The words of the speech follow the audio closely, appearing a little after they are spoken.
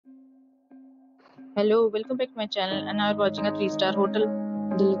Hello, welcome back to my channel and now we're watching a 3-star hotel.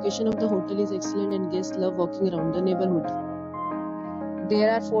 The location of the hotel is excellent and guests love walking around the neighborhood. There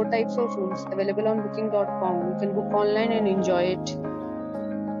are 4 types of rooms available on booking.com. You can book online and enjoy it.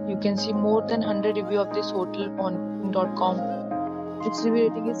 You can see more than 100 reviews of this hotel on booking.com. Its review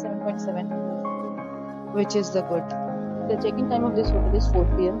rating is 7.7, which is the good. The check-in time of this hotel is 4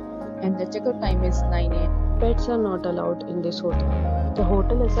 p.m. and the check-out time is 9 a.m. Pets are not allowed in this hotel. The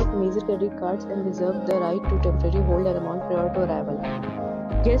hotel accepts major credit cards and reserves the right to temporarily hold an amount prior to arrival.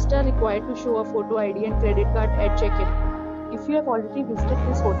 Guests are required to show a photo ID and credit card at check-in. If you have already visited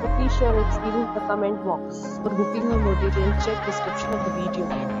this hotel, please share your experience in the comment box. For booking or more details, check description of the video.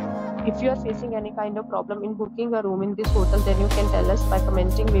 If you are facing any kind of problem in booking a room in this hotel, then you can tell us by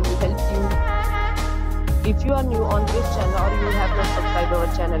commenting. We will help you. If you are new on this channel or you have not subscribed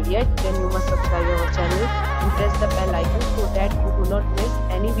our channel yet, then you must subscribe our channel and press the bell icon so that you do not miss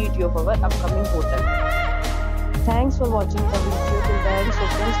any video of our upcoming hotel. Thanks for watching the video till the end. So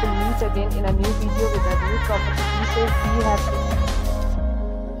friends, will meet again in a new video with a new property. Be safe, be happy.